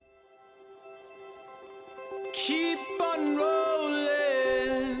Keep on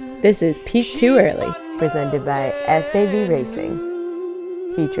rolling. This is Peak Too Early, presented by SAV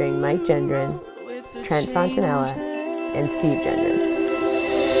Racing, featuring Mike Gendron, Trent Fontanella, and Steve Gendron.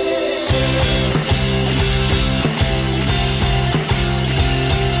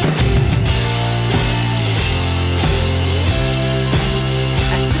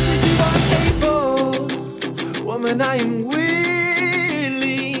 As soon as you are able, woman, I am willing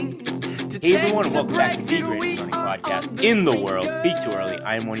to Hey everyone, take welcome the back to the break Running that we Podcast are in the on world. way Peak Too Early.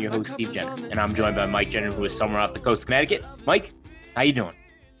 I am one of your hosts, Steve Jenner, and I'm joined by Mike Jenner, who is somewhere off the coast of Connecticut. Mike, how you doing?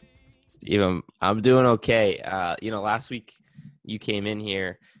 Steve, I'm doing okay. Last week you came in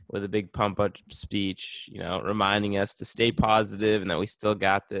here with a big pump up speech, reminding us to stay positive and that we still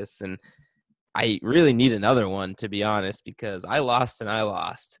got this. And I really need another one, to be honest, because I lost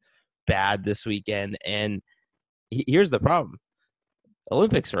bad this weekend. And here's the problem.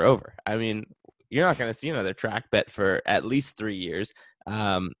 Olympics are over. I mean, you're not going to see another track bet for at least 3 years.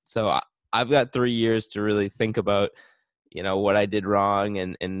 So I've got 3 years to really think about, what I did wrong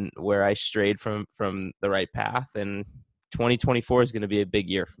and where I strayed from the right path. And 2024 is going to be a big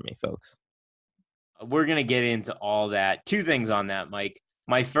year for me, folks. We're going to get into all that. Two things on that, Mike.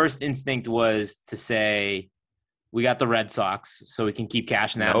 My first instinct was to say we got the Red Sox, so we can keep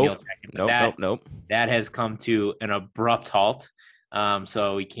cashing that meal ticket. Nope. That has come to an abrupt halt.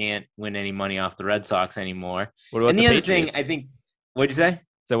 So we can't win any money off the Red Sox anymore. What about and the other Patriots? thing, I think, what'd you say?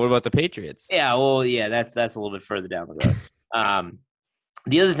 So what about the Patriots? Yeah, well, yeah, that's a little bit further down the road.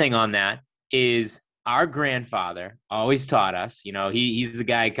 The other thing on that is our grandfather always taught us, he's the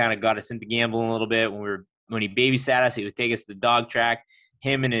guy who kind of got us into gambling a little bit when he babysat us. He would take us to the dog track.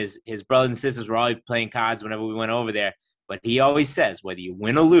 Him and his brothers and sisters were always playing cards whenever we went over there. But he always says, whether you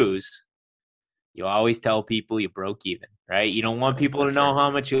win or lose, you always tell people you broke even, right? You don't want people to know how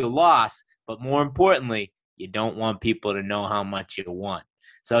much you lost, but more importantly, you don't want people to know how much you won.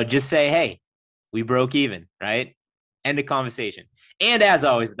 So just say, hey, we broke even, right? End of conversation. And as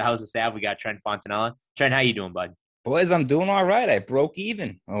always, at the House of Sav, we got Trent Fontanella. Trent, how you doing, bud? Boys, I'm doing all right. I broke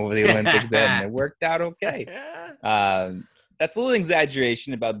even over the Olympic bet, and it worked out okay. That's a little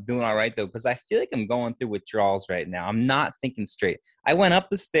exaggeration about doing all right, though, because I feel like I'm going through withdrawals right now. I'm not thinking straight. I went up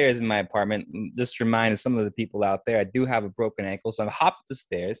the stairs in my apartment, just reminding some of the people out there, I do have a broken ankle, so I hopped up the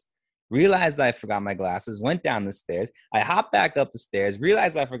stairs, realized I forgot my glasses, went down the stairs. I hopped back up the stairs,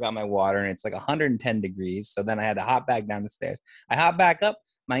 realized I forgot my water, and it's like 110 degrees, so then I had to hop back down the stairs. I hopped back up.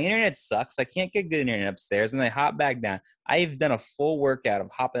 My internet sucks. I can't get good internet upstairs, and I hop back down. I've done a full workout of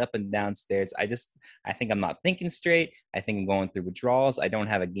hopping up and downstairs. I think I'm not thinking straight. I think I'm going through withdrawals. I don't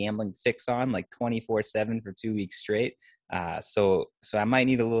have a gambling fix on like 24/7 for 2 weeks straight. So I might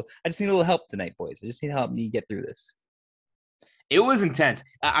need I just need a little help tonight, boys. I just need help me get through this. It was intense.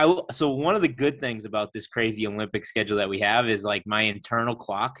 So one of the good things about this crazy Olympic schedule that we have is like my internal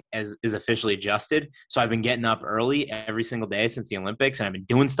clock is officially adjusted. So I've been getting up early every single day since the Olympics, and I've been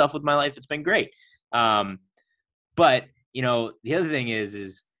doing stuff with my life. It's been great. But the other thing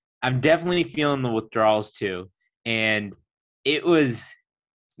is I'm definitely feeling the withdrawals too. And it was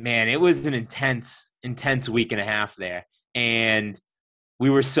an intense week and a half there. And we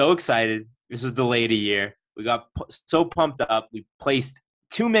were so excited. This was delayed a year. We got so pumped up. We placed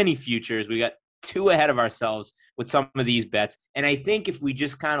too many futures. We got too ahead of ourselves with some of these bets. And I think if we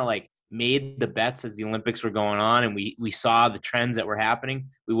just kind of like made the bets as the Olympics were going on and we saw the trends that were happening,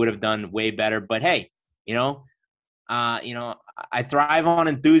 we would have done way better. But hey, I thrive on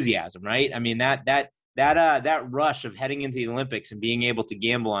enthusiasm, right? I mean, that rush of heading into the Olympics and being able to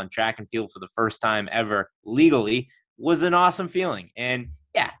gamble on track and field for the first time ever legally was an awesome feeling. And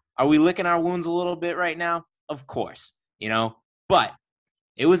yeah, are we licking our wounds a little bit right now? Of course, but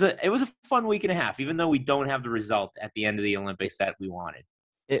it was a fun week and a half, even though we don't have the result at the end of the Olympics that we wanted.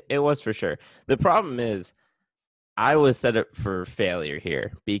 It was for sure. The problem is I was set up for failure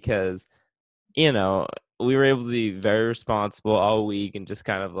here because, we were able to be very responsible all week and just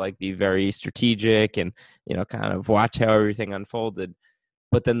kind of like be very strategic and, kind of watch how everything unfolded.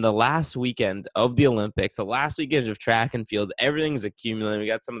 But then the last weekend of the Olympics, the last weekend of track and field, everything's accumulating. We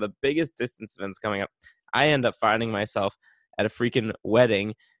got some of the biggest distance events coming up. I end up finding myself at a freaking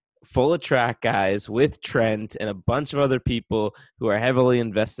wedding full of track guys with Trent and a bunch of other people who are heavily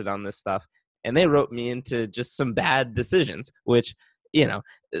invested on this stuff. And they wrote me into just some bad decisions, which,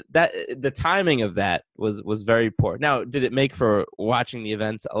 that the timing of that was very poor. Now, did it make for watching the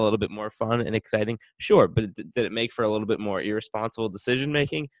events a little bit more fun and exciting? Sure. But did it make for a little bit more irresponsible decision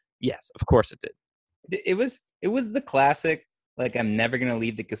making? Yes, of course it did. It was the classic, like I'm never going to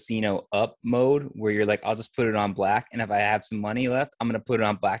leave the casino up mode where you're like, I'll just put it on black. And if I have some money left, I'm going to put it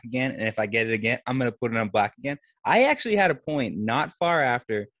on black again. And if I get it again, I'm going to put it on black again. I actually had a point not far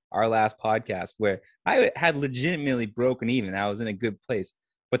after our last podcast where I had legitimately broken even. I was in a good place,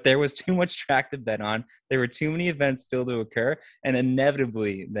 but there was too much track to bet on. There were too many events still to occur. And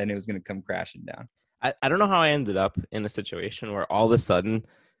inevitably then it was going to come crashing down. I don't know how I ended up in a situation where all of a sudden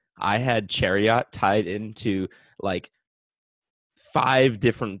I had Chariot tied into like 5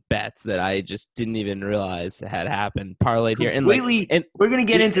 different bets that I just didn't even realize had happened parlayed here. And we're going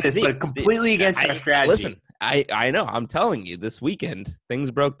to get into this, but completely against our strategy. Listen, I know, I'm telling you, this weekend things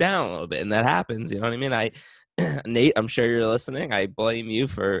broke down a little bit, and that happens. You know what I mean? Nate, I'm sure you're listening. I blame you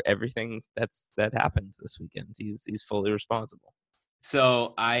for everything that happened this weekend. He's fully responsible.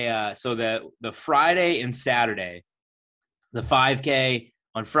 So so the Friday and Saturday, the 5K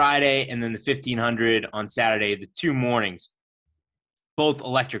on Friday and then the 1500 on Saturday, the 2 mornings, both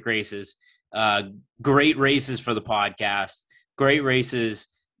electric races, great races for the podcast, great races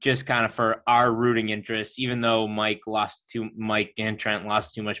just kind of for our rooting interests, even though Mike and Trent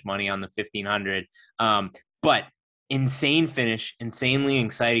lost too much money on the 1500. But insanely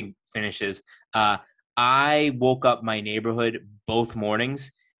exciting finishes. I woke up my neighborhood both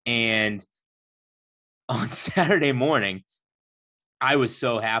mornings, and on Saturday morning, I was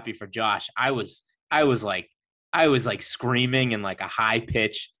so happy for Josh. I was like screaming in like a high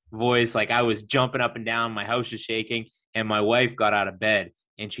pitch voice. Like I was jumping up and down. My house was shaking, and my wife got out of bed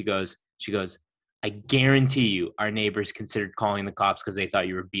and she goes, I guarantee you our neighbors considered calling the cops because they thought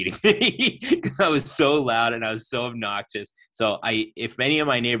you were beating me because I was so loud and I was so obnoxious. So if any of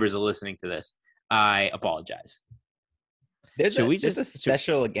my neighbors are listening to this, I apologize. There's a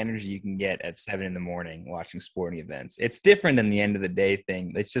special energy you can get at 7 a.m. watching sporting events. It's different than the end of the day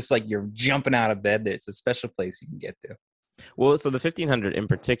thing. It's just like you're jumping out of bed. It's a special place you can get to. Well, so the 1500 in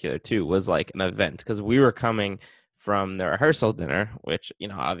particular too was like an event because we were coming from the rehearsal dinner, which, you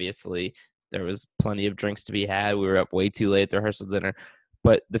know, obviously there was plenty of drinks to be had. We were up way too late at the rehearsal dinner,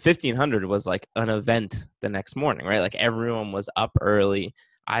 but the 1500 was like an event the next morning, right? Like everyone was up early.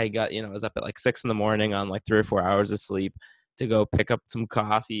 I was up at like 6 a.m. on like 3 or 4 hours of sleep to go pick up some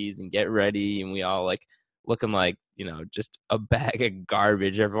coffees and get ready. And we all like looking like, you know, just a bag of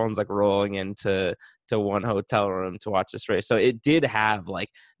garbage. Everyone's like rolling into one hotel room to watch this race. So it did have like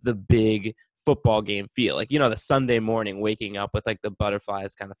the big football game feel, like, you know, the Sunday morning waking up with like the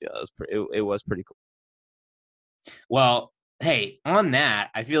butterflies kind of feel. It was pretty cool. Well, hey, on that,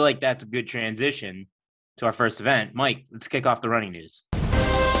 I feel like that's a good transition to our first event. Mike, let's kick off the running news.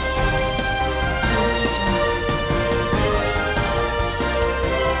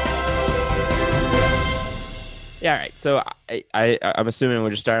 Yeah, all right. So I'm assuming we're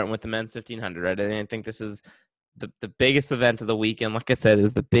just starting with the men's 1500, right? I think this is the biggest event of the weekend. Like I said,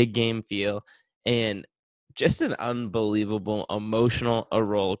 is the big game feel and just an unbelievable emotional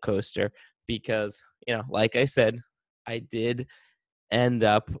roller coaster because, you know, like I said, I did end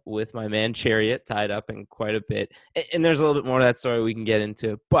up with my man Chariot tied up in quite a bit. And there's a little bit more of that story we can get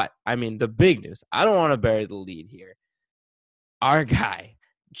into. But, I mean, the big news, I don't want to bury the lead here. Our guy,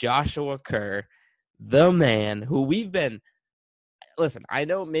 Joshua Kerr, the man who we've been – listen, I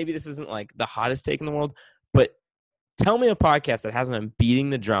know maybe this isn't like the hottest take in the world, but tell me a podcast that hasn't been beating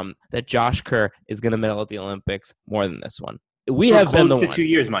the drum that Josh Kerr is going to medal at the Olympics more than this one. We have been the one. 2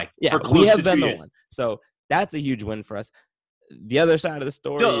 years, Mike. Yeah, we have been the one. So that's a huge win for us. The other side of the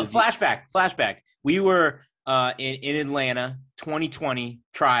story is flashback. We were in Atlanta, 2020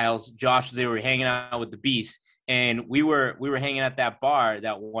 trials. Josh was there. We were hanging out with the Beast, and we were hanging at that bar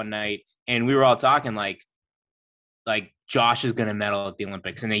that one night, and we were all talking like Josh is going to medal at the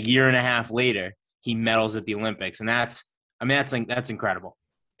Olympics. And a year and a half later, he medals at the Olympics, and that's incredible.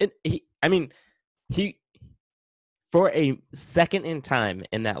 He for a second in time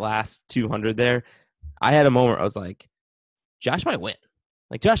in that last 200 there, I had a moment where I was like, Josh might win.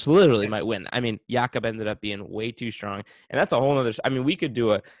 Like, Josh literally might win. I mean, Jakob ended up being way too strong, and that's a whole other – I mean, we could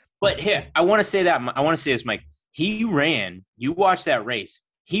do a – But here, I want to say this, Mike. You watched that race.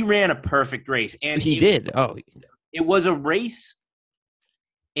 He ran a perfect race. And he did. Oh. It was a race,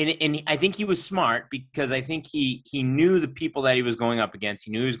 and I think he was smart because I think he knew the people that he was going up against.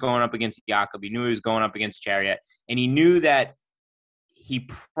 He knew he was going up against Jakob. He knew he was going up against Chariot, and he knew that he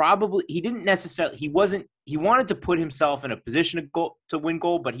wanted to put himself in a position to win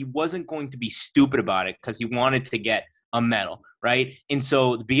gold, but he wasn't going to be stupid about it because he wanted to get a medal, right? And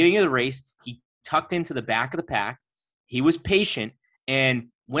so at the beginning of the race, he tucked into the back of the pack. He was patient, and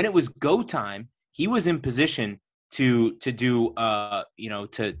when it was go time, he was in position to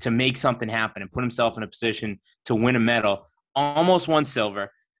make something happen and put himself in a position to win a medal almost won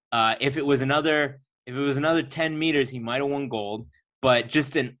silver. If it was another 10 meters, he might have won gold. But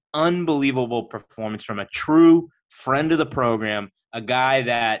just an unbelievable performance from a true friend of the program, a guy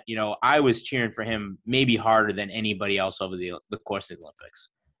that, I was cheering for him maybe harder than anybody else over the course of the Olympics.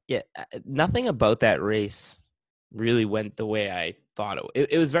 Yeah, nothing about that race really went the way I thought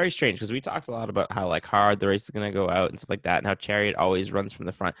it was very strange because we talked a lot about how like hard the race is going to go out and stuff like that, and how Chariot always runs from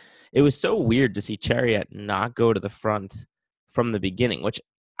the front. It was so weird to see Chariot not go to the front from the beginning, which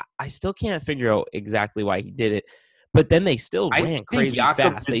I still can't figure out exactly why he did it. But then they still ran crazy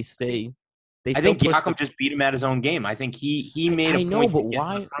fast. I think Jakob just beat him at his own game. I think he made. I know, but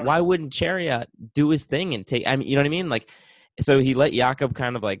why wouldn't Chariot do his thing and take? I mean, you know what I mean? Like, so he let Jakob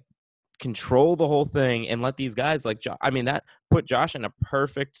kind of like control the whole thing and let these guys like. I mean, that put Josh in a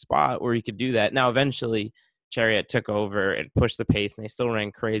perfect spot where he could do that. Now, eventually, Chariot took over and pushed the pace, and they still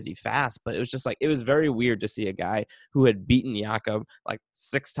ran crazy fast. But it was just like, it was very weird to see a guy who had beaten Jakob like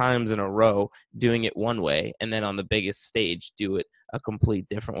 6 times in a row doing it one way, and then on the biggest stage do it a complete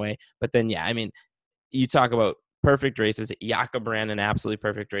different way. But then, yeah, I mean, you talk about perfect races. Jakob ran an absolutely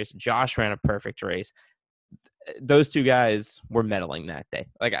perfect race. Josh ran a perfect race. Those two guys were medaling that day.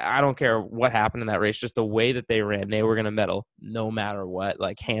 Like, I don't care what happened in that race, just the way that they ran, they were going to medal no matter what,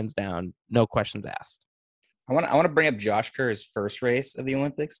 like hands down, no questions asked. I want to bring up Josh Kerr's first race of the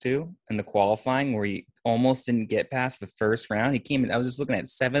Olympics too, in the qualifying where he almost didn't get past the first round. He came in, I was just looking at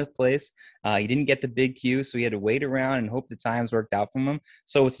 7th place. He didn't get the big Q, so he had to wait around and hope the times worked out for him.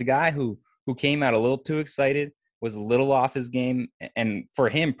 So it's the guy who came out a little too excited, was a little off his game, and for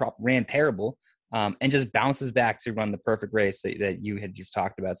him ran terrible, and just bounces back to run the perfect race that you had just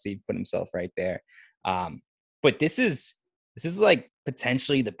talked about. Steve put himself right there. But this is like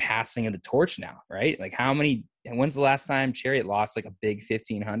potentially the passing of the torch now, right? Like when's the last time Chariot lost like a big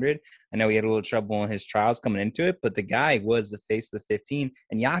 1500? I know he had a little trouble in his trials coming into it, but the guy was the face of the 15.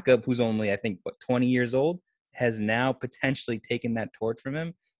 And Jakob, who's only, I think, 20 years old, has now potentially taken that torch from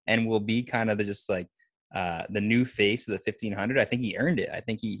him and will be kind of the new face of the 1500. I think he earned it. I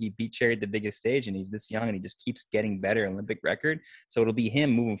think he beat Chariot at the biggest stage, and he's this young and he just keeps getting better Olympic record. So it'll be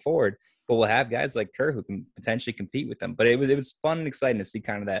him moving forward. But we'll have guys like Kerr who can potentially compete with them. But it was fun and exciting to see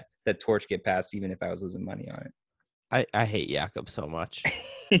kind of that torch get passed, even if I was losing money on it. I hate Jakob so much.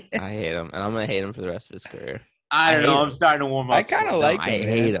 I hate him, and I'm gonna hate him for the rest of his career. I don't know. I'm starting to warm up. I kind of like him.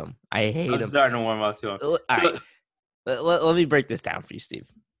 I hate him. I'm starting to warm up to him. All right. Let me break this down for you, Steve.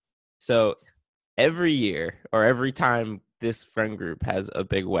 So every year or every time this friend group has a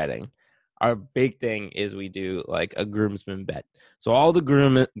big wedding, our big thing is we do like a groomsmen bet. So all the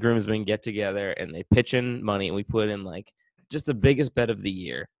groomsmen get together and they pitch in money, and we put in like just the biggest bet of the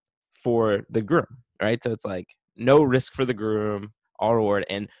year for the groom, right? So it's like no risk for the groom, all reward.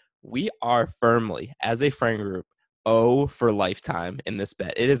 And we are firmly, as a friend group, for lifetime in this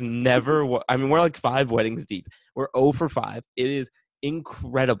bet. It is never, I mean, we're like 5 weddings deep. We're 0 for 5. It is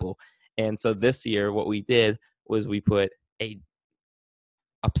incredible. And so this year, what we did was we put a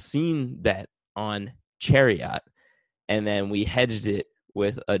obscene bet on Chariot, and then we hedged it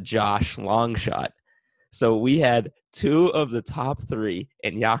with a Josh long shot. So we had 2 of the top 3,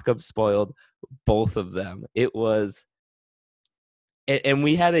 and Jakob spoiled both of them. It was, and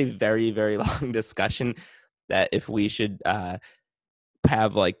we had a very, very long discussion that if we should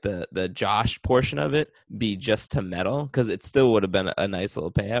have like the Josh portion of it be just to medal, because it still would have been a nice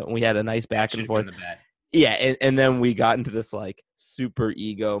little payout. And we had a nice back and forth. Yeah, and then we got into this like super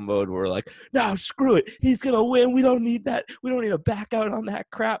ego mode where we're like, no, screw it. He's going to win. We don't need that. We don't need to back out on that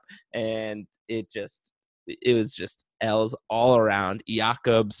crap. And it was just L's all around.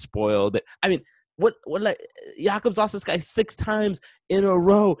 Jakob spoiled it. I mean, what like Jakob's lost this guy 6 times in a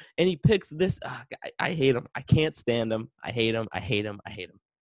row, and he picks this. I hate him. I can't stand him. I hate him.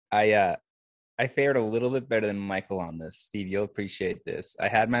 I fared a little bit better than Michael on this. Steve, you'll appreciate this. I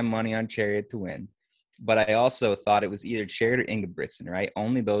had my money on Chariot to win, but I also thought it was either Chariot or Ingebrigtsen, right?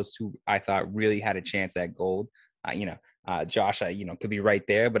 Only those 2 I thought really had a chance at gold. Josh, could be right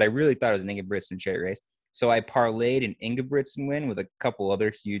there, but I really thought it was an Ingebrigtsen Chariot race. So I parlayed an Ingebrigtsen win with a couple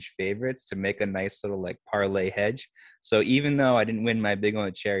other huge favorites to make a nice little like parlay hedge. So even though I didn't win my big one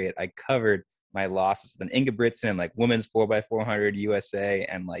with Chariot, I covered my losses with an Ingebrigtsen and like women's 4x400 USA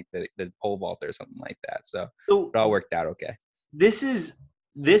and like the pole vault or something like that. So it all worked out okay. This is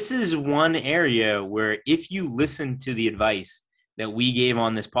one area where if you listen to the advice that we gave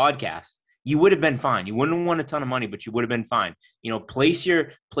on this podcast, you would have been fine. You wouldn't have won a ton of money, but you would have been fine. Place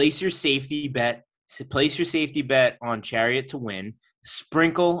your safety bet. Place your safety bet on Chariot to win,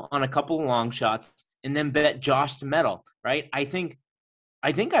 sprinkle on a couple of long shots, and then bet Josh to medal, right? I think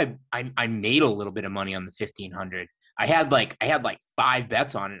I made a little bit of money on the 1500. I had like 5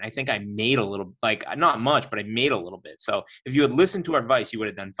 bets on it. I think I made a little, like not much, but I made a little bit. So if you had listened to our advice, you would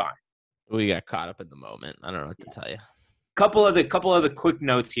have done fine. We got caught up in the moment. I don't know what to tell you. Couple other quick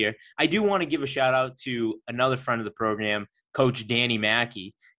notes here. I do want to give a shout out to another friend of the program, Coach Danny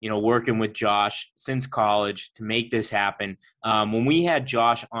Mackey, working with Josh since college to make this happen. When we had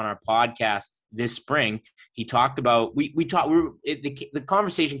Josh on our podcast this spring, he talked about, the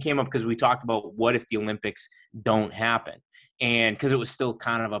conversation came up because we talked about what if the Olympics don't happen, and because it was still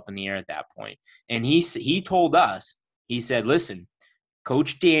kind of up in the air at that point. And he told us, he said, listen,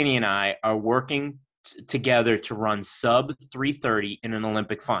 Coach Danny and I are working together to run sub 3:30 in an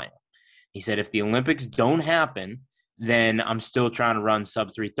Olympic final. He said, if the Olympics don't happen, then I'm still trying to run sub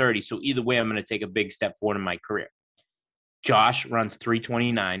 3:30. So either way, I'm going to take a big step forward in my career. Josh runs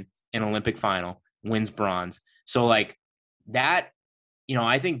 3:29 in Olympic final, wins bronze. So like that,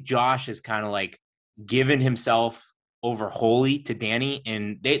 I think Josh has kind of like given himself over wholly to Danny,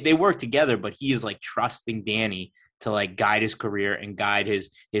 and they work together, but he is like trusting Danny to like guide his career and guide his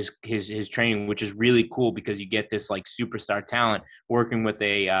training, which is really cool because you get this like superstar talent working with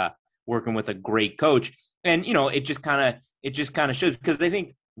a great coach. And, it just kind of shows, because I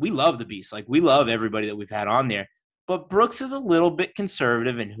think we love the Beast. Like, we love everybody that we've had on there, but Brooks is a little bit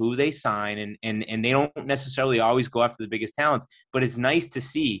conservative in who they sign, and they don't necessarily always go after the biggest talents, but it's nice to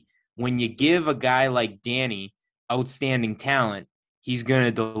see when you give a guy like Danny outstanding talent, he's going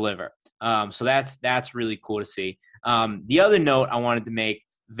to deliver. So that's really cool to see. The other note I wanted to make,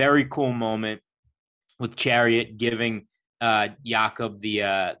 very cool moment with Chariot giving Jakob the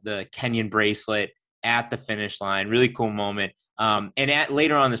Kenyan bracelet at the finish line. Really cool moment. And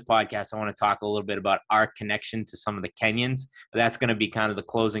later on this podcast, I want to talk a little bit about our connection to some of the Kenyans. That's going to be kind of the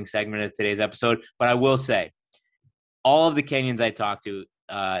closing segment of today's episode. But I will say, all of the Kenyans I talked to,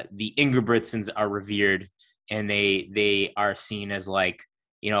 the Ingebrigtsens are revered, and they are seen as like,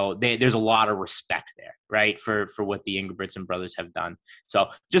 there's a lot of respect there, right, for what the Ingebrigtsen brothers have done. So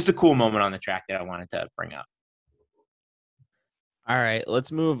just a cool moment on the track that I wanted to bring up. All right,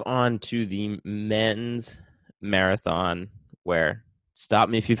 let's move on to the men's marathon, where, stop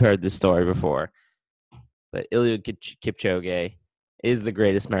me if you've heard this story before, but Eliud Kipchoge is the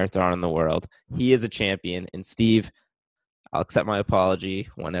greatest marathon in the world. He is a champion. And Steve, I'll accept my apology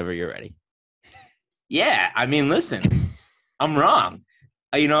whenever you're ready. Yeah, I mean, listen, I'm wrong.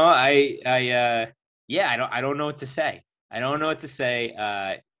 I don't know what to say. I don't know what to say.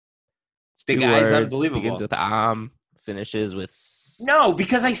 The guy's unbelievable. Begins with finishes with no,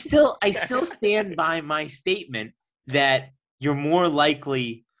 because I still stand by my statement that you're more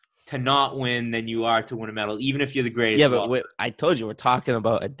likely to not win than you are to win a medal, even if you're the greatest. Yeah, but I told you we're talking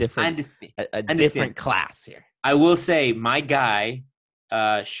about a different, different class here. I will say my guy,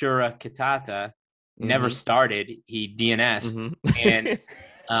 Shura Kitata, never started. He DNS'd, and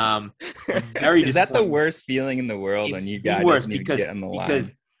very. Is that the worst feeling in the world when you guys doesn't even get on the line?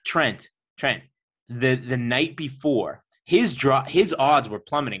 Because Trent, the night before, his odds were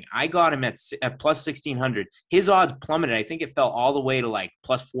plummeting. I got him at plus 1,600. His odds plummeted. I think it fell all the way to like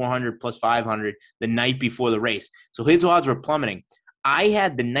plus 400, plus 500 the night before the race. So his odds were plummeting. I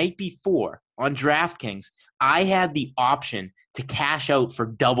had the night before on DraftKings, I had the option to cash out for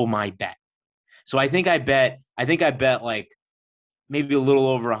double my bet. So I think I bet like maybe a little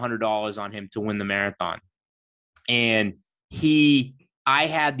over $100 on him to win the marathon. And I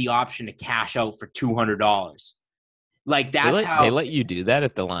had the option to cash out for $200. Like that's how they let you do that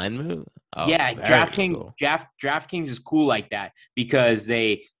if the line moved. Oh, yeah, DraftKings is cool like that because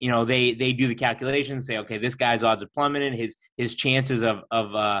they do the calculations, say, okay, this guy's odds are plummeting, his chances of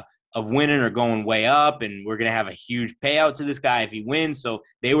winning are going way up, and we're gonna have a huge payout to this guy if he wins. So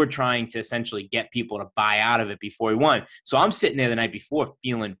they were trying to essentially get people to buy out of it before he won. So I'm sitting there the night before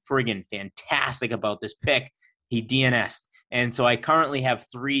feeling friggin' fantastic about this pick. He DNS'd. And so I currently have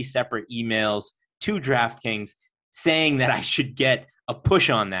 3 separate emails to DraftKings saying that I should get a push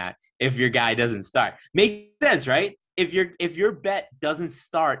on that if your guy doesn't start. Makes sense, right? If your bet doesn't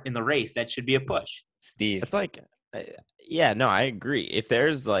start in the race, that should be a push. Steve. It's like, yeah, no, I agree. If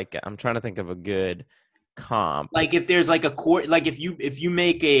there's like, I'm trying to think of a good comp. Like if there's like if you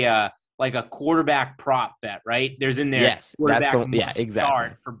make a quarterback prop bet, right? There's in there. Yes, quarterback exactly.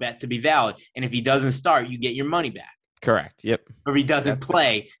 Start for bet to be valid, and if he doesn't start, you get your money back. Correct. Yep. Or if he doesn't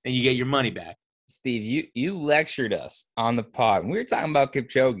play, then you get your money back. Steve, you lectured us on the pod. We were talking about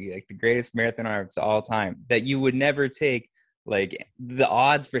Kipchoge, like the greatest marathoner of all time, that you would never take like the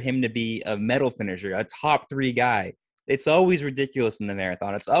odds for him to be a medal finisher, a top 3 guy. It's always ridiculous in the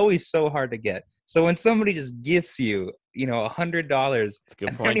marathon. It's always so hard to get. So when somebody just gifts you, $100, it's a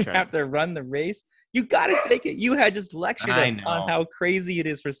good point, and you have to run the race, You got to take it. You had just lectured I us on know. how crazy it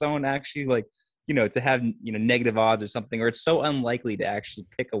is for someone to actually like, to have, negative odds or something, or it's so unlikely to actually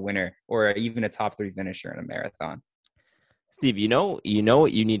pick a winner or even a top 3 finisher in a marathon. Steve, you know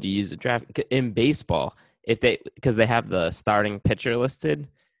what you need to use the draft in baseball because they have the starting pitcher listed.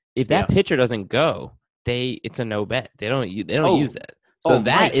 If that pitcher doesn't go, it's a no bet. They don't use that. So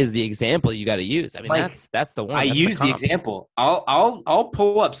that is the example you got to use. I mean, Like, that's the one. I That's use the comp. example. I'll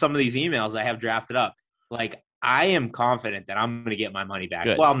pull up some of these emails I have drafted up. Like, I am confident that I'm going to get my money back.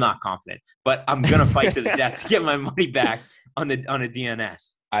 Good. Well, I'm not confident, but I'm going to fight to the death to get my money back on a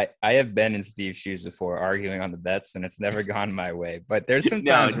DNS. I have been in Steve's shoes before arguing on the bets, and it's never gone my way. But there's some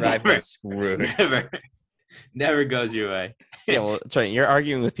times where I've been screwed. Never goes your way. Yeah, well, Trent, you're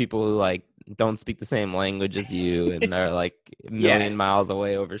arguing with people who like don't speak the same language as you and are like a million miles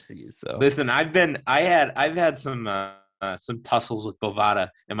away overseas. So listen, I've had some tussles with Bovada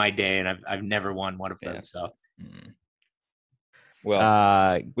in my day, and I've never won one of them. So,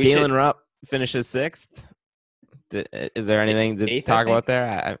 well, Galen Rupp finishes 6th. Is there anything to eighth, talk about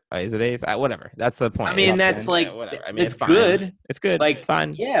there? Is it 8th? Whatever. That's the point. I mean, that's like whatever. I mean, it's fine. good. It's good. Like,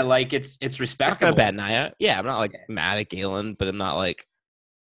 fine. Yeah, like it's respectable. I'm not gonna bad night. Yeah, I'm not like mad at Galen, but I'm not like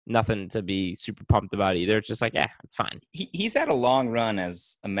nothing to be super pumped about either. It's just like, yeah, it's fine. He's had a long run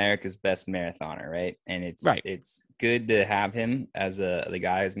as America's best marathoner, right? And it's good to have him as the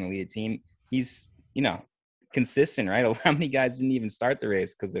guy who's going to lead a team. He's consistent, right? How many guys didn't even start the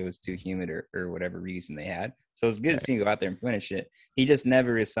race because it was too humid or whatever reason they had? So it's good to see him go out there and finish it. He just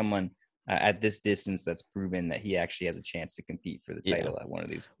never is someone at this distance that's proven that he actually has a chance to compete for the title at one of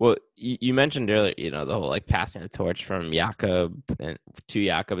these. Well, you mentioned earlier, the whole like passing the torch from Jakob and to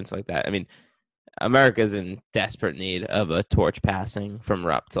Jakob and stuff like that. I mean, America's in desperate need of a torch passing from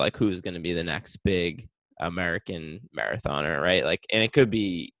Rupp to like who's going to be the next big American marathoner, right? Like, and it could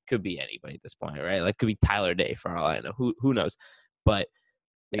be anybody at this point, right? Like, could be Tyler Day for all I know. Who knows? But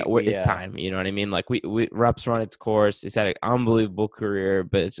it's time. You know what I mean? Like, we Rupp's run its course. He's had an unbelievable career,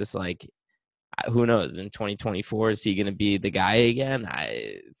 but it's just like, who knows? In 2024, is he going to be the guy again?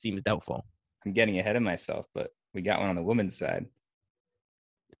 It seems doubtful. I'm getting ahead of myself, but we got one on the women's side.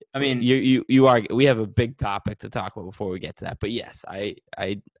 I mean, you are. We have a big topic to talk about before we get to that. But yes, I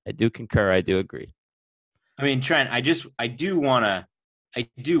do concur. I do agree. I mean, Trent, I do want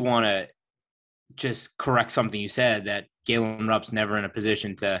to just correct something you said, that Galen Rupp's never in a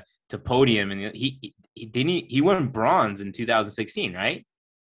position to podium, and he won bronze in 2016, right?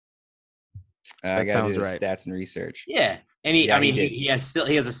 I got to do stats and research. Yeah, and he has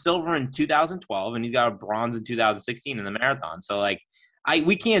a silver in 2012, and he's got a bronze in 2016 in the marathon. So like,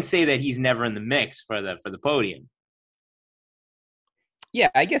 we can't say that he's never in the mix for the podium. Yeah,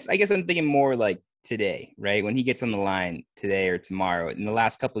 I guess I'm thinking more like today, right? When he gets on the line today or tomorrow. In the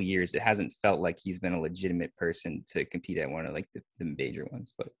last couple of years, it hasn't felt like he's been a legitimate person to compete at one of like the major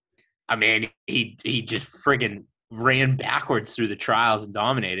ones. But I mean, he just friggin' ran backwards through the trials and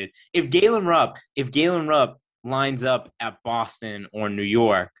dominated. If Galen Rupp lines up at Boston or New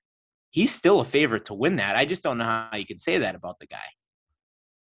York, he's still a favorite to win that. I just don't know how you could say that about the guy.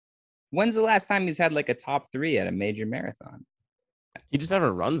 When's the last time he's had like a top 3 at a major marathon? He just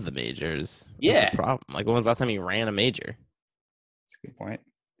never runs the majors. Yeah. That's the problem. Like, when was the last time he ran a major? That's a good point.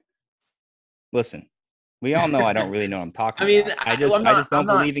 Listen, we all know I don't really know what I'm talking about. I just don't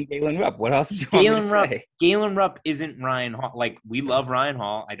believe in Galen Rupp. What else do you want me to say? Galen Rupp isn't Ryan Hall. Like, we love Ryan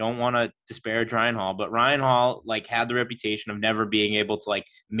Hall. I don't want to disparage Ryan Hall, but Ryan Hall like had the reputation of never being able to like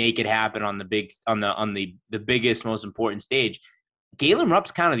make it happen on the biggest, most important stage. Galen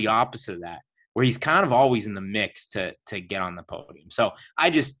Rupp's kind of the opposite of that, where he's kind of always in the mix to get on the podium. So I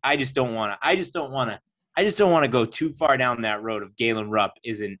just don't want to go too far down that road of Galen Rupp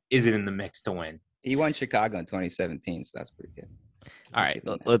isn't in the mix to win. He won Chicago in 2017, so that's pretty good. All right,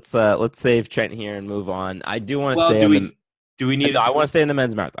 let's save Trent here and move on. I do want to stay. I want to stay in the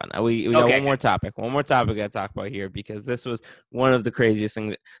men's marathon. We got one more topic. One more topic I talk about here, because this was one of the craziest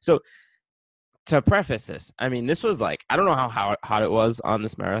things. So to preface this, I mean, this was like, I don't know how hot it was on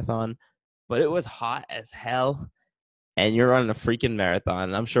this marathon, but it was hot as hell. And you're running a freaking marathon.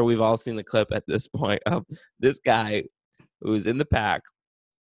 And I'm sure we've all seen the clip at this point of this guy who's in the pack,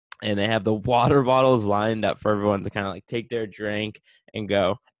 and they have the water bottles lined up for everyone to kind of like take their drink and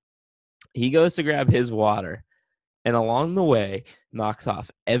go. He goes to grab his water, and along the way knocks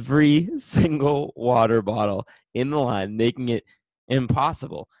off every single water bottle in the line, making it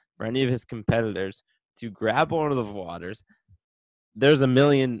impossible for any of his competitors to grab one of the waters, there's a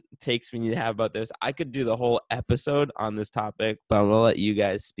million takes we need to have about this. I could do the whole episode on this topic, but I'm gonna let you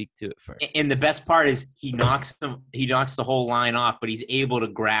guys speak to it first. And the best part is he knocks the whole line off, but he's able to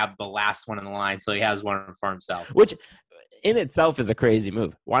grab the last one in the line, so he has one for himself. Which in itself is a crazy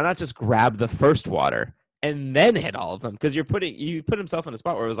move. Why not just grab the first water and then hit all of them? Because you put himself in a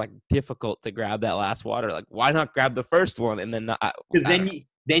spot where it was like difficult to grab that last water. Like, why not grab the first one and then not? Because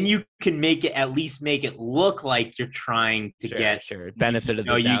then you can at least make it look like you're trying to get benefit of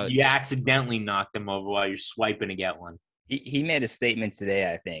the doubt. You accidentally knock them over while you're swiping to get one. He made a statement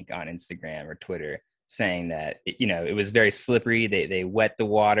today, I think, on Instagram or Twitter, saying that it was very slippery. They wet the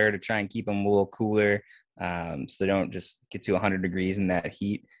water to try and keep them a little cooler, so they don't just get to 100 degrees in that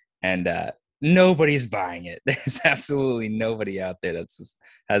heat. And nobody's buying it. There's absolutely nobody out there that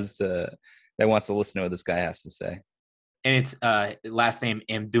wants to listen to what this guy has to say. And it's last name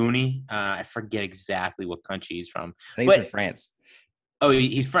Amdouni. I forget exactly what country he's from. I think he's from France. Oh,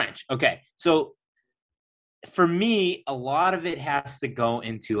 he's French. Okay. So for me, a lot of it has to go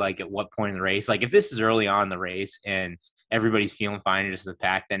into like at what point in the race. Like if this is early on in the race and everybody's feeling fine just in the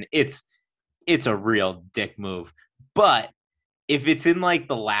pack, then it's a real dick move. But if it's in like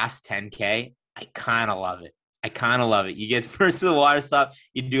the last 10K, I kind of love it. You get first to the water stop.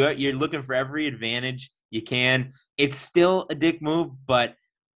 You do it. You're looking for every advantage you can. It's still a dick move, but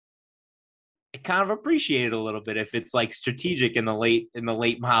I kind of appreciate it a little bit if it's like strategic in the late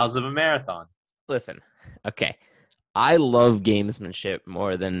miles of a marathon. Listen, okay, I love gamesmanship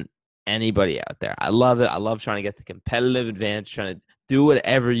more than anybody out there. I love it. I love trying to get the competitive advantage, trying to do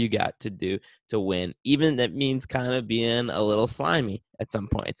whatever you got to do to win, even if that means kind of being a little slimy at some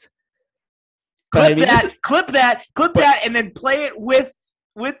points. Clip that, and then play it with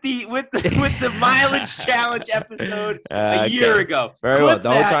the mileage challenge episode a year ago. Very well.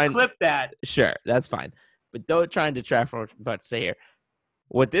 Clip that. Sure, that's fine. But don't try and detract from what I'm about to say here.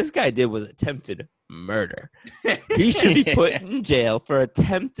 What this guy did was attempted murder. He should be put in jail for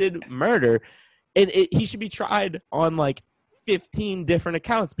attempted murder, and he should be tried on like 15 different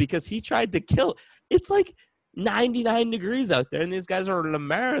accounts because he tried to kill. It's like 99 degrees out there, and these guys are in a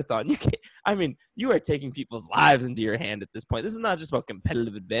marathon. You are taking people's lives into your hand at this point. This is not just about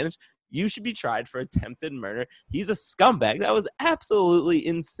competitive advantage. You should be tried for attempted murder. He's a scumbag. That was absolutely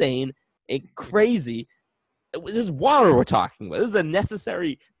insane and crazy. This is water we're talking about. This is a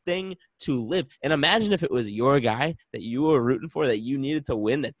necessary thing to live. And imagine if it was your guy that you were rooting for, that you needed to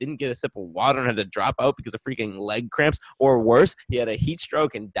win, that didn't get a sip of water and had to drop out because of freaking leg cramps, or worse, he had a heat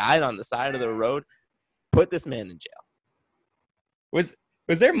stroke and died on the side of the road. Put this man in jail. Was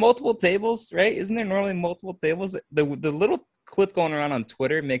there multiple tables, right? Isn't there normally multiple tables? The little clip going around on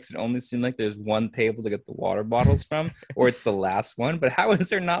Twitter makes it only seem like there's one table to get the water bottles from, or it's the last one. But how is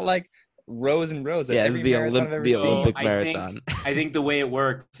there not like rows and rows? Yeah, it's the Olympic marathon. I think the way it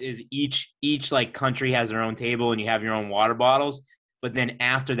works is each like country has their own table, and you have your own water bottles. But then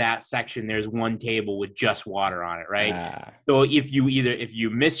after that section, there's one table with just water on it, right? So if you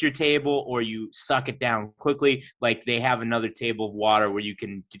miss your table or you suck it down quickly, like they have another table of water where you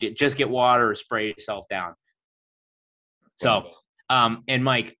can just get water or spray yourself down. So, and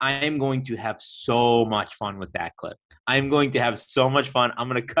Mike, I am going to have so much fun with that clip. I'm going to have so much fun. I'm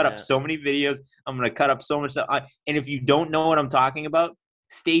going to cut up so many videos. I'm going to cut up so much stuff. And if you don't know what I'm talking about,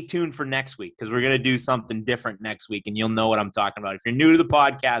 stay tuned for next week, because we're going to do something different next week, and you'll know what I'm talking about. If you're new to the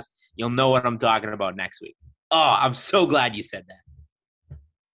podcast, you'll know what I'm talking about next week. Oh, I'm so glad you said that.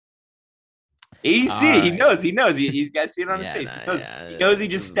 He knows. You guys see it on his face. He knows he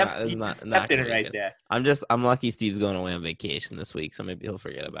just stepped in it right there. I'm lucky Steve's going away on vacation this week, so maybe he'll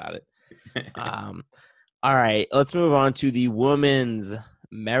forget about it. All right, let's move on to the women's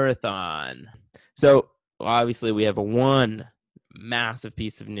marathon. So obviously we have one massive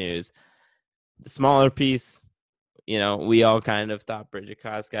piece of news. The smaller piece, we all kind of thought Bridget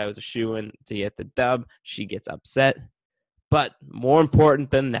Koskei was a shoo-in to get the dub. She gets upset. But more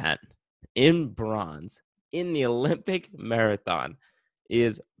important than that, in bronze, in the Olympic marathon,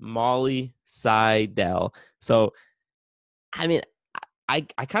 is Molly Seidel. So, I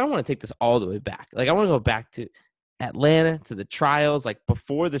kind of want to take this all the way back. Like, I want to go back to Atlanta, to the trials, like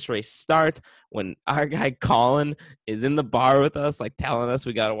before this race starts, when our guy Colin is in the bar with us, like telling us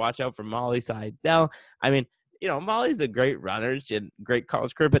we got to watch out for Molly Seidel. Molly's a great runner. She had a great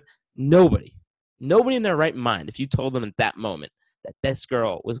college career, but nobody in their right mind, if you told them at that moment that this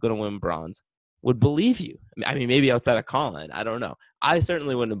girl was going to win bronze, would believe you. I mean, maybe outside of Colin, I don't know. I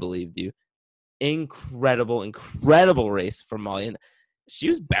certainly wouldn't have believed you. Incredible race for Molly. And she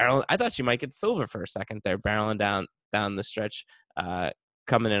was barreling. I thought she might get silver for a second there, barreling down the stretch,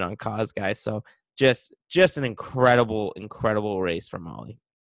 coming in on Koskei. So Just an incredible race for Molly.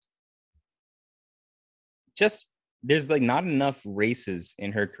 Just there's like not enough races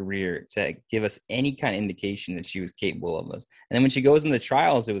in her career to give us any kind of indication that she was capable of us. And then when she goes in the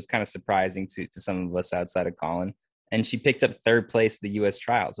trials, it was kind of surprising to some of us outside of Colin. And she picked up third place at the U.S.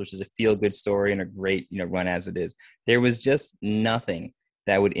 trials, which is a feel-good story and a great, run as it is. There was just nothing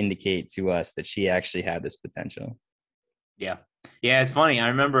that would indicate to us that she actually had this potential. Yeah. Yeah, it's funny. I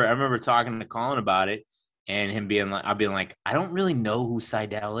remember talking to Colin about it and him being like, I don't really know who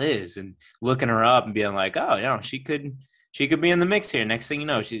Seidel is, and looking her up and being like, oh, she could be in the mix here. Next thing you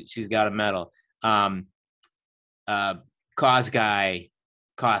know, she's got a medal. Kosgei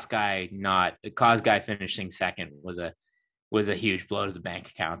finishing second was a huge blow to the bank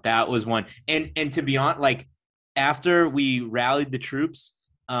account. That was one. And to be honest, like after we rallied the troops,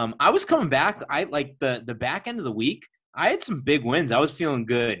 I was coming back. I like the back end of the week, I had some big wins. I was feeling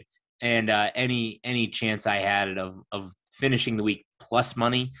good. And any chance I had of finishing the week plus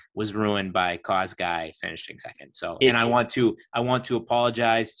money was ruined by Kosgei finishing second. So, and I want to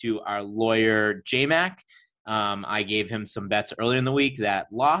apologize to our lawyer JMac. I gave him some bets earlier in the week that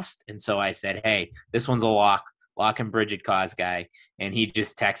lost, and so I said, "Hey, this one's a lock and Bridget Kosgei." And he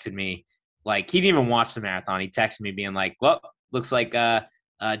just texted me, like he didn't even watch the marathon. He texted me being like, "Well, looks like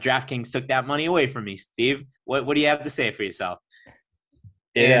DraftKings took that money away from me, Steve. What do you have to say for yourself?"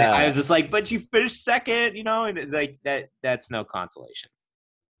 Yeah, and I was just like, "But you finished second, and like that's no consolation."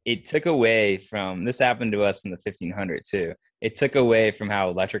 It took away from, this happened to us in the 1500 too. It took away from how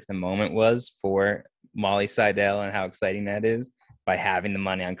electric the moment was for Molly Seidel and how exciting that is by having the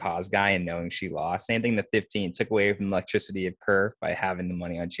money on Kosgei and knowing she lost. Same thing, the 15 took away from the electricity of Kerr by having the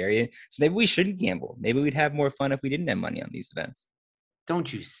money on Chariot. So maybe we shouldn't gamble. Maybe we'd have more fun if we didn't have money on these events.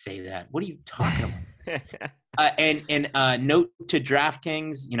 Don't you say that. What are you talking about? And note to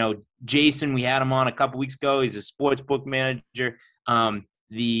DraftKings, Jason, we had him on a couple weeks ago. He's a sports book manager.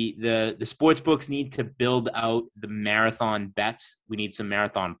 The sports books need to build out the marathon bets. We need some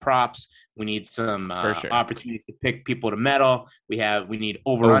marathon props. We need some opportunities to pick people to medal. We need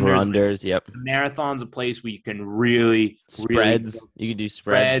over-unders. Yep. Marathon's a place where you can really spreads. You can do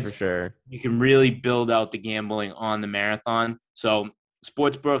spreads for sure. You can really build out the gambling on the marathon. So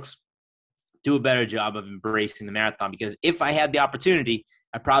sports books, do a better job of embracing the marathon, because if I had the opportunity,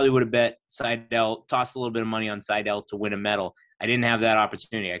 I probably would have bet Seidel, tossed a little bit of money on Seidel to win a medal. I didn't have that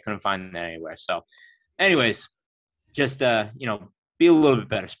opportunity. I couldn't find that anywhere. So anyways, just, be a little bit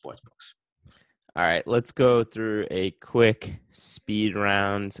better sports books. All right, let's go through a quick speed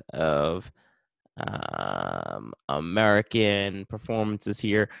round of American performances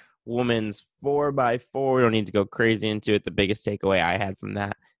here. Women's 4x4. We don't need to go crazy into it. The biggest takeaway I had from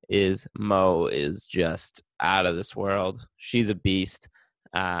that is Mo is just out of this world. She's a beast,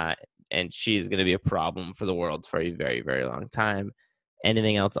 and she's going to be a problem for the world for a very, very long time.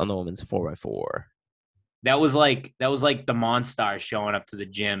 Anything else on the women's 4x4? That was like the Monstars showing up to the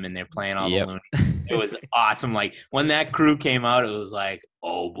gym and they're playing all the Looney. It was awesome. Like when that crew came out, it was like,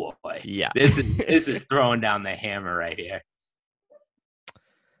 oh boy, yeah, this is throwing down the hammer right here.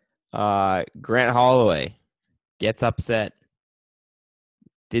 Grant Holloway gets upset.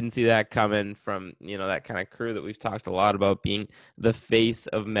 Didn't see that coming from, that kind of crew that we've talked a lot about being the face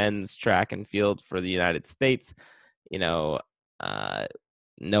of men's track and field for the United States.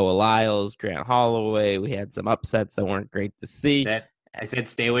 Noah Lyles, Grant Holloway. We had some upsets that weren't great to see. I said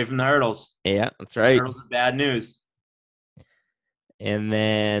stay away from the hurdles. Yeah, that's right. Hurdles are bad news. And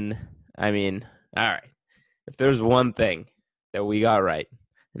then, all right. If there's one thing that we got right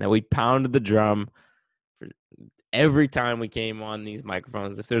and that we pounded the drum for every time we came on these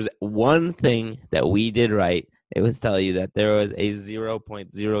microphones, if there's one thing that we did right, it was tell you that there was a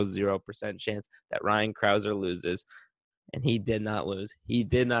 0.00% chance that Ryan Krauser loses. And he did not lose. He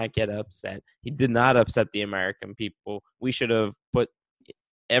did not get upset. He did not upset the American people. We should have put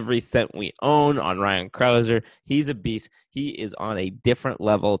every cent we own on Ryan Krauser. He's a beast. He is on a different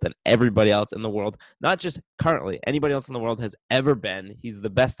level than everybody else in the world. Not just currently. Anybody else in the world has ever been. He's the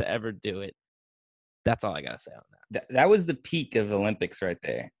best to ever do it. That's all I got to say on that. That was the peak of Olympics right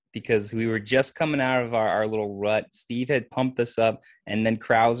there, because we were just coming out of our little rut. Steve had pumped us up, and then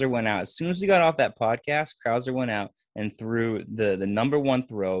Krauser went out. As soon as we got off that podcast, Krauser went out and threw the number one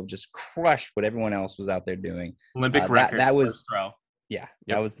throw, just crushed what everyone else was out there doing. Olympic record. That was throw. Yeah,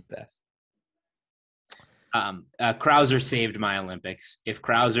 that was the best. Krauser saved my Olympics. If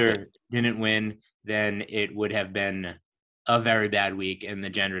Krauser didn't win, then it would have been a very bad week in the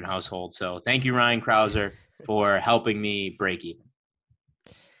Gendron household. So thank you, Ryan Krauser, for helping me break even.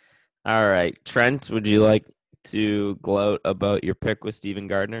 All right. Trent, would you like to gloat about your pick with Stephen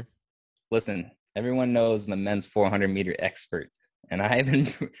Gardner? Listen, Everyone knows I'm a men's 400-meter expert, and I've been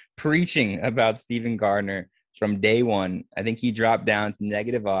preaching about Stephen Gardner from day one. I think he dropped down to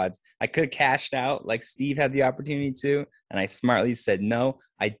negative odds. I could have cashed out like Steve had the opportunity to, and I smartly said no.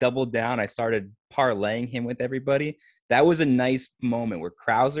 I doubled down. I started parlaying him with everybody. That was a nice moment where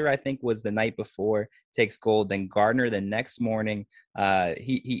Krauser, I think, was the night before, takes gold. Then Gardner the next morning,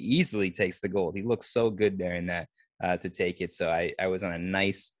 he easily takes the gold. He looks so good there in that to take it. So I was on a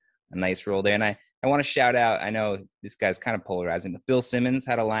nice roll there. And I want to shout out, I know this guy's kind of polarizing, but Bill Simmons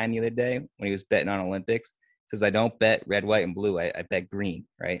had a line the other day when he was betting on Olympics. He says, I don't bet red, white, and blue. I bet green,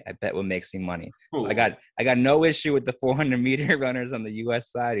 right? I bet what makes me money. So I got no issue with the 400-meter runners on the U.S.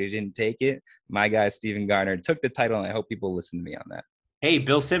 side who didn't take it. My guy, Stephen Gardner, took the title, and I hope people listen to me on that. Hey,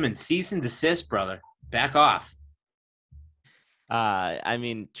 Bill Simmons, cease and desist, brother. Back off. I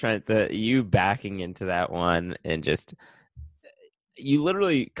mean, Trent, you backing into that one and just – you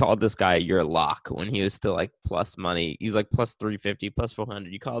literally called this guy your lock when he was still like plus money. He was like plus 350, plus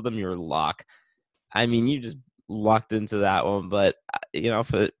 400. You called him your lock. I mean, you just locked into that one. But,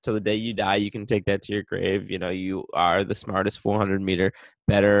 to the day you die, you can take that to your grave. You are the smartest 400-meter,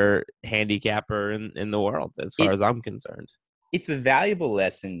 better handicapper in the world as far as I'm concerned. It's a valuable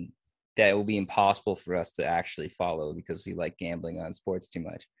lesson that will be impossible for us to actually follow because we like gambling on sports too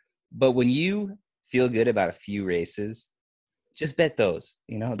much. But when you feel good about a few races, just bet those,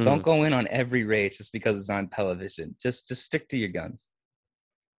 don't go in on every race just because it's on television. Just stick to your guns.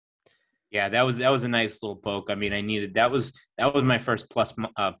 Yeah, that was a nice little poke. I mean, I needed that was my first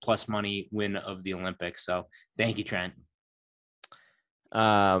plus money win of the Olympics. So thank you, Trent.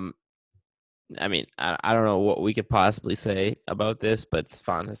 I mean, I don't know what we could possibly say about this, but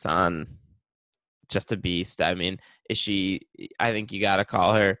Sifan Hassan, just a beast. I mean, I think you got to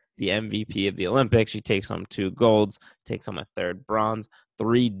call her the MVP of the Olympics. She takes home 2 golds, takes home a 3rd bronze,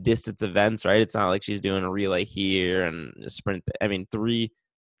 3 distance events, right? It's not like she's doing a relay here and a sprint. I mean, 3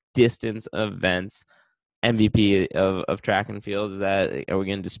 distance events, MVP of track and field. Are we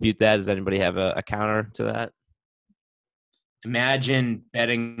going to dispute that? Does anybody have a counter to that? Imagine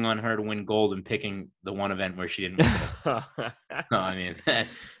betting on her to win gold and picking the one event where she didn't win gold. No, I mean,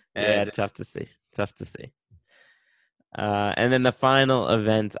 yeah, tough to see. And then the final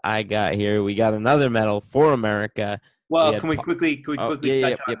event I got here, we got another medal for America. Well, can we quickly touch on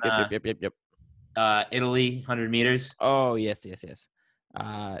Yep. Italy 100 meters? Oh, yes.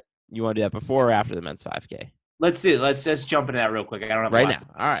 You want to do that before or after the men's 5K? Let's do it. Let's jump into that real quick. I don't have right now.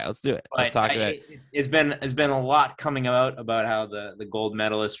 All right, let's do it. Let's talk about it. It's been a lot coming out about how the gold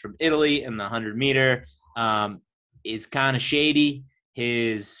medalist from Italy in the 100 meter is kind of shady.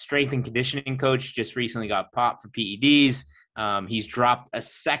 His strength and conditioning coach just recently got popped for PEDs. He's dropped a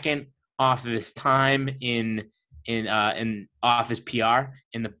second off of his time in off his PR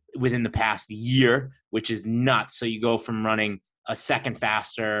within the past year, which is nuts. So you go from running a second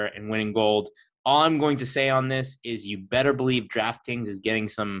faster and winning gold. All I'm going to say on this is you better believe DraftKings is getting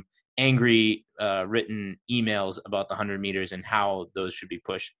some angry written emails about the 100 meters and how those should be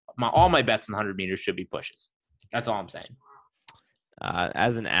pushed. All my bets in the 100 meters should be pushes. That's all I'm saying.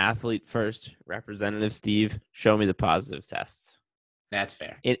 As an athlete first, Representative Steve, show me the positive tests. That's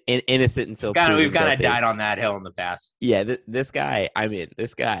fair. Innocent until we've kind of died on that hill in the past. Yeah, this guy,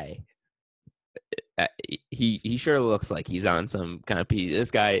 he sure looks like he's on some kind of PD.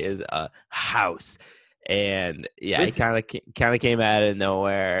 This guy is a house, and yeah, he kind of came out of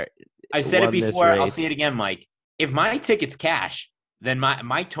nowhere. I've said it before. I'll say it again, Mike. If my ticket's cash, then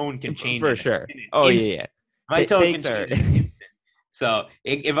my tone can change for sure. Oh yeah. My tone can change in an instant. So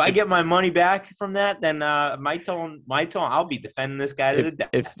if I get my money back from that, then my tone, I'll be defending this guy to the death.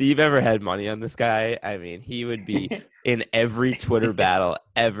 If Steve ever had money on this guy, I mean, he would be in every Twitter battle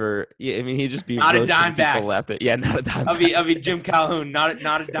ever. I mean, he'd just be not a dime back. Left. Yeah, not a dime. I'll be Jim Calhoun, not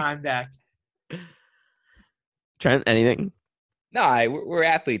a dime back. Trent, anything? No, we're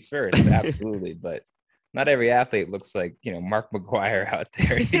athletes first, absolutely, but not every athlete looks like Mark McGuire out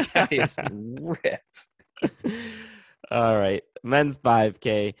there. The guy is ripped. All right. Men's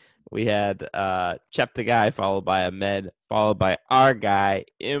 5K. We had Cheptegei followed by Ahmed, followed by our guy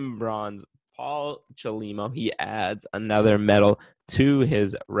in bronze, Paul Chelimo. He adds another medal to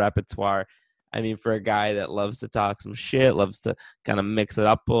his repertoire. I mean, for a guy that loves to talk some shit, loves to kind of mix it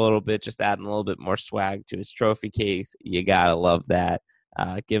up a little bit, just adding a little bit more swag to his trophy case. You got to love that.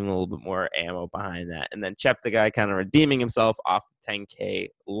 Giving a little bit more ammo behind that. And then Cheptegei kind of redeeming himself off the 10K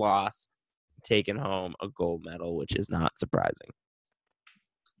loss, taking home a gold medal, which is not surprising.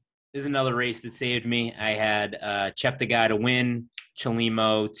 This is another race that saved me. I had Cheptegei to win,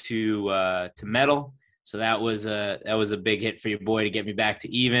 Chelimo to medal. So that was a big hit for your boy to get me back to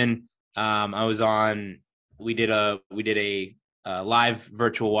even. I was on. We did a live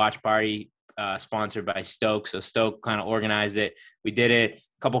virtual watch party sponsored by Stoke. So Stoke kind of organized it. We did it.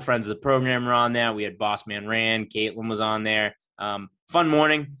 A couple friends of the program were on there. We had Boss Man Rand, Caitlin was on there. Fun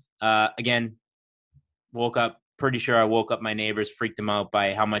morning. Again, woke up. Pretty sure I woke up my neighbors, freaked them out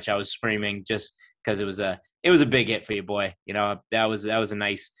by how much I was screaming, just because it was a big hit for you, boy. That was a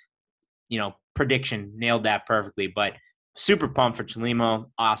nice, prediction. Nailed that perfectly. But super pumped for Chalimo.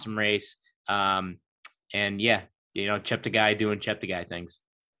 Awesome race. And yeah, Cheptegei doing Cheptegei things.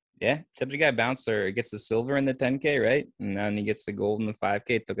 Yeah, Cheptegei bouncer gets the silver in the 10K, right? And then he gets the gold in the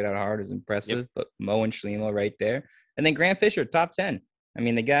 5K. Took it out hard. Is impressive. Yep. But Mo and Chalimo right there. And then Grant Fisher, top 10. I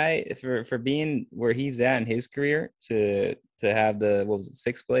mean, the guy, for being where he's at in his career, to have the,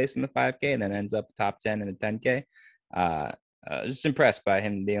 6th place in the 5K and then ends up top 10 in the 10K. Just impressed by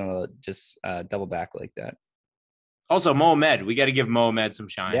him being able to just double back like that. Also, Mohamed, we got to give Mohamed some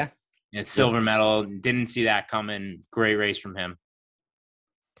shine. Yeah. And silver medal. Didn't see that coming. Great race from him.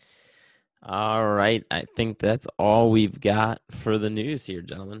 All right. I think that's all we've got for the news here,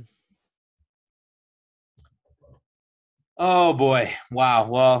 gentlemen. Oh, boy. Wow.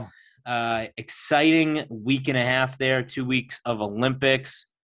 Well, exciting week and a half there, 2 weeks of Olympics.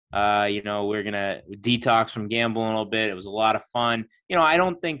 We're going to detox from gambling a little bit. It was a lot of fun. I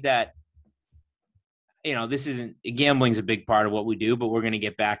don't think that, this isn't – gambling's a big part of what we do, but we're going to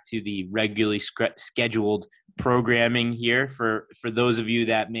get back to the regularly scheduled programming here for those of you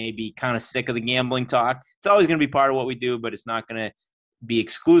that may be kind of sick of the gambling talk. It's always going to be part of what we do, but it's not going to be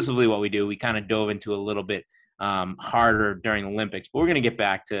exclusively what we do. We kind of dove into a little bit harder during the Olympics, but we're going to get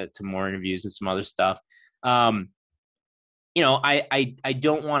back to more interviews and some other stuff. I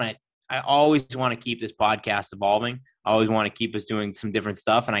don't want to, I always want to keep this podcast evolving. I always want to keep us doing some different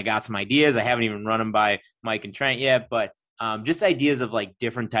stuff. And I got some ideas. I haven't even run them by Mike and Trent yet, but just ideas of like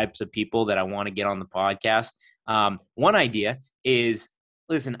different types of people that I want to get on the podcast. One idea is,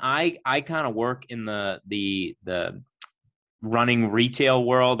 listen, I kind of work in the running retail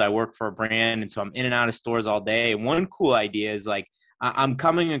world. I work for a brand, and so I'm in and out of stores all day. And one cool idea is like I'm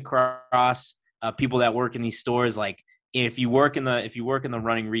coming across people that work in these stores. Like if you work in the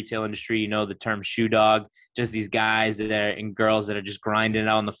running retail industry, the term shoe dog. Just these guys and girls that are just grinding it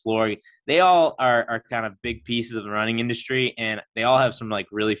out on the floor. They all are kind of big pieces of the running industry, and they all have some like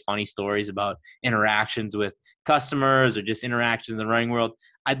really funny stories about interactions with customers or just interactions in the running world.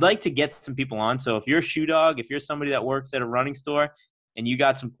 I'd like to get some people on. So if you're a shoe dog, if you're somebody that works at a running store and you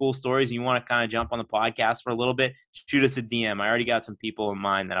got some cool stories and you want to kind of jump on the podcast for a little bit, shoot us a DM. I already got some people in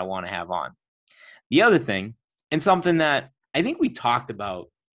mind that I want to have on. The other thing, and something that I think we talked about,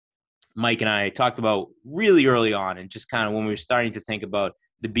 Mike and I talked about really early on, and just kind of when we were starting to think about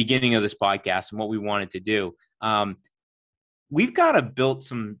the beginning of this podcast and what we wanted to do, we've got to build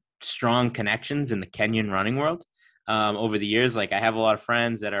some strong connections in the Kenyan running world. Over the years, like I have a lot of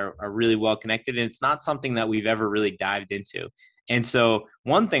friends that are really well connected, and it's not something that we've ever really dived into. And so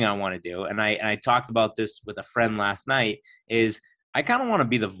one thing I want to do, and I talked about this with a friend last night, is I kind of want to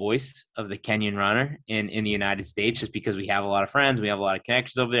be the voice of the Kenyan runner in the United States, just because we have a lot of friends, we have a lot of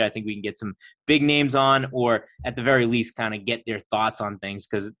connections over there. I think we can get some big names on, or at the very least kind of get their thoughts on things,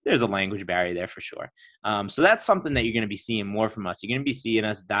 because there's a language barrier there for sure. So that's something that you're going to be seeing more from us. You're going to be seeing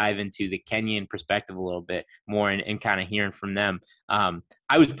us dive into the Kenyan perspective a little bit more and kind of hearing from them.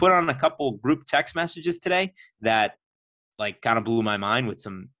 I was put on a couple group text messages today that like kind of blew my mind with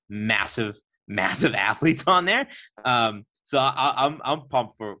some massive athletes on there. So I'm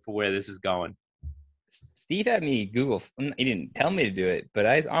pumped for where this is going. Steve had me Google. He didn't tell me to do it, but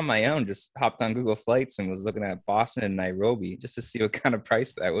I, on my own, just hopped on Google Flights and was looking at Boston and Nairobi just to see what kind of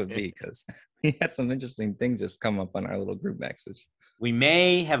price that would be, because we had some interesting things just come up on our little group message. We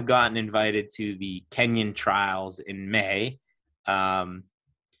may have gotten invited to the Kenyan trials in May. I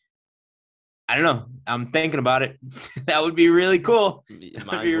don't know. I'm thinking about it. That would be really cool. That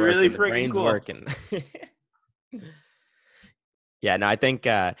would be really freaking cool. Working. Yeah, no, I think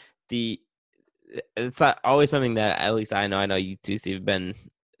it's always something that at least I know you too, Steve, have been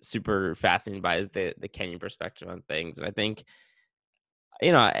super fascinated by, is the Kenyan perspective on things. And I think,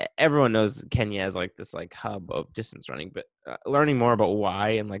 everyone knows Kenya as like this like hub of distance running, but learning more about why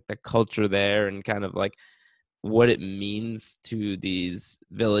and like the culture there and kind of like what it means to these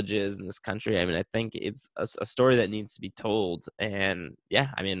villages in this country. I mean, I think it's a story that needs to be told. And yeah,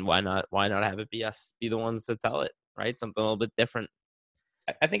 I mean, why not have it be us, be the ones to tell it, right? Something a little bit different.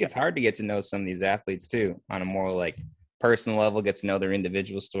 I think it's hard to get to know some of these athletes too on a more like personal level, get to know their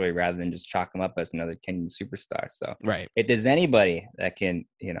individual story rather than just chalk them up as another Kenyan superstar. So right. If there's anybody that can,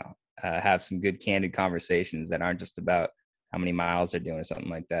 have some good candid conversations that aren't just about how many miles they're doing or something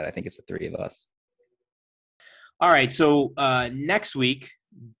like that. I think it's the three of us. All right. So next week,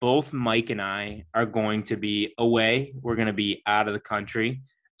 both Mike and I are going to be away. We're going to be out of the country.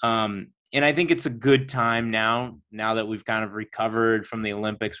 And I think it's a good time now that we've kind of recovered from the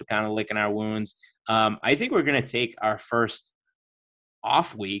Olympics, we're kind of licking our wounds. I think we're going to take our first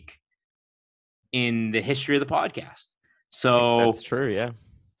off week in the history of the podcast. So That's true. Yeah.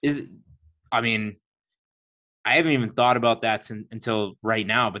 I haven't even thought about that until right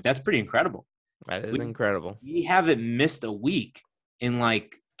now, but that's pretty incredible. That is incredible. We haven't missed a week in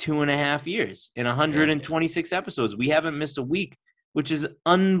like 2.5 years. In 126 episodes, we haven't missed a week, which is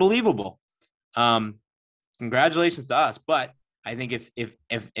unbelievable. Congratulations to us. But I think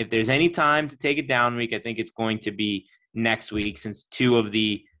if there's any time to take a down week, I think it's going to be next week, since two of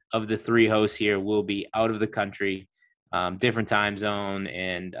the three hosts here will be out of the country, different time zone,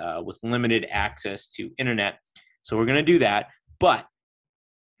 and with limited access to internet. So we're going to do that. But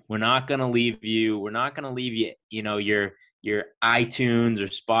we're not going to leave you. We're not going to leave you, your iTunes or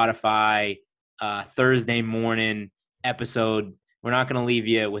Spotify Thursday morning episode. We're not going to leave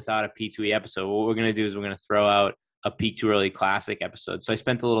you without a P2E episode. What we're going to do is we're going to throw out a Peak Too Early Classic episode. So I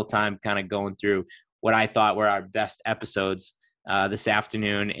spent a little time kind of going through what I thought were our best episodes this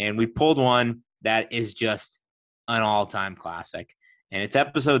afternoon, and we pulled one that is just an all-time classic. And it's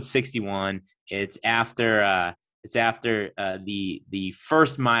episode 61. It's after the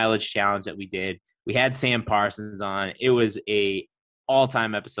first mileage challenge that we did. We had Sam Parsons on. It was a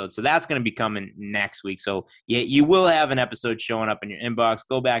all-time episode. So that's going to be coming next week. So yeah, you will have an episode showing up in your inbox.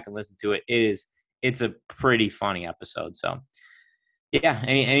 Go back and listen to it. It's a pretty funny episode. So yeah,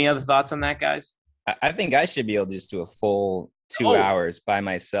 any other thoughts on that, guys? I think I should be able to just do a full 2 hours by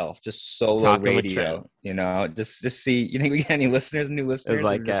myself, just solo Talking with radio, just see. You think we get any new listeners?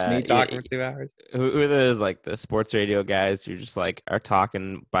 like, or just me talking for 2 hours. Who are those, like the sports radio guys who just like are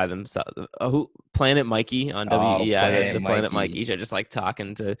talking by themselves? Who Planet Mikey on WEI, the Planet Mikey show, just like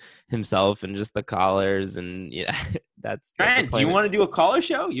talking to himself and just the callers, and that's. Trent, do you want to do a caller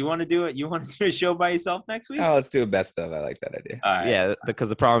show? You want to do it? You want to do a show by yourself next week? Oh, let's do a best of. I like that idea. All right. Yeah, because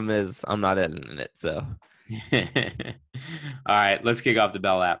the problem is I'm not editing it, so. All right, let's kick off the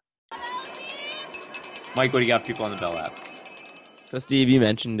Bell app. Mike, what do you got for people on the Bell app? So Steve, you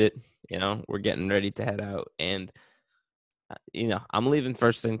mentioned it, we're getting ready to head out, and I'm leaving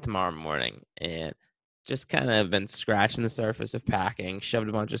first thing tomorrow morning, and just kind of been scratching the surface of packing, shoved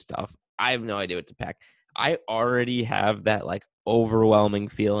a bunch of stuff. I have no idea what to pack. I already have that like overwhelming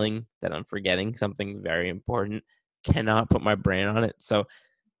feeling that I'm forgetting something very important. Cannot put my brain on it. So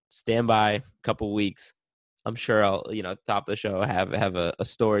stand by a couple weeks. I'm sure I'll, top of the show, have a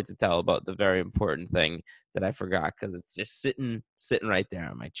story to tell about the very important thing that I forgot, because it's just sitting right there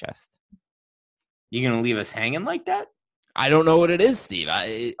on my chest. You gonna leave us hanging like that? I don't know what it is, Steve.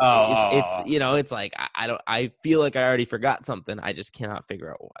 It's like I feel like I already forgot something. I just cannot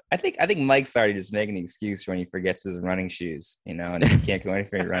figure out what. I think Mike's already just making an excuse for when he forgets his running shoes, and he can't go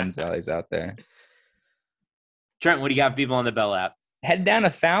anywhere he runs while he's out there. Trent, what do you got for people on the Bell app? Head down to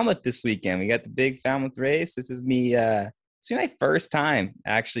Falmouth this weekend. We got the big Falmouth race. This is me. It's my first time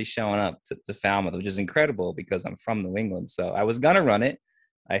actually showing up to Falmouth, which is incredible because I'm from New England. So I was gonna run it.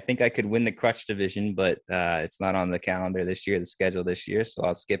 I think I could win the crutch division, but it's not on the calendar this year, the schedule this year. So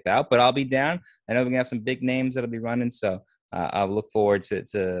I'll skip out, but I'll be down. I know we're gonna have some big names that'll be running. So I'll look forward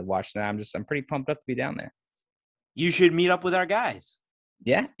to watching that. I'm pretty pumped up to be down there. You should meet up with our guys.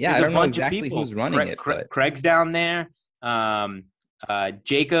 Yeah. There's I don't know exactly who's running it. But Craig's down there.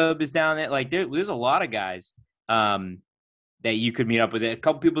 Jacob is down there. Like there's a lot of guys that you could meet up with. A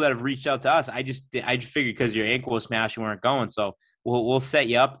couple people that have reached out to us. I just figured because your ankle was smashed, you weren't going. So we'll set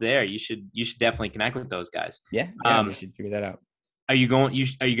you up there. You should definitely connect with those guys. Yeah, we should figure that out. Are you going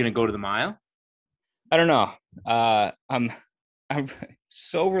to go to the mile? I don't know. I'm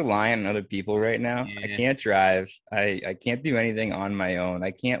so reliant on other people right now. Yeah. I can't drive. I can't do anything on my own.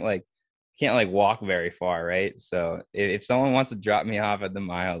 I can't walk very far, right? So if someone wants to drop me off at the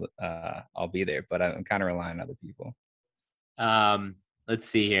mile, I'll be there. But I'm kind of relying on other people. Let's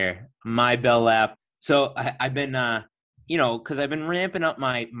see here. My Bell app. So I've been, because I've been ramping up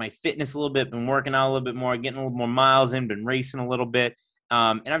my fitness a little bit, been working out a little bit more, getting a little more miles in, been racing a little bit.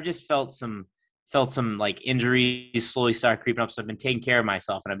 And I've just felt some like injuries slowly start creeping up. So I've been taking care of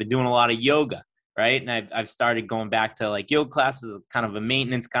myself, and I've been doing a lot of yoga. Right. And I've started going back to like yoga classes, kind of a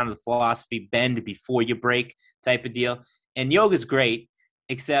maintenance, kind of the philosophy, bend before you break type of deal. And yoga is great,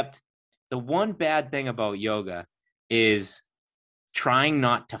 except the one bad thing about yoga is trying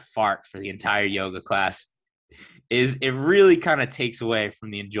not to fart for the entire yoga class. It really kind of takes away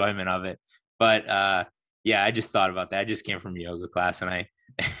from the enjoyment of it. But Yeah, I just thought about that. I just came from yoga class, and I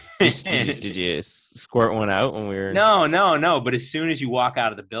Did you squirt one out when we were? No. But as soon as you walk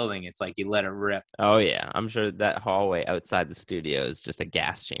out of the building, it's like you let it rip. Oh yeah, I'm sure that hallway outside the studio is just a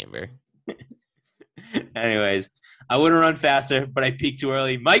gas chamber. Anyways, I would have run faster, but I peaked too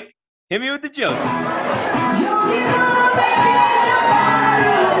early. Mike, hit me with the joke.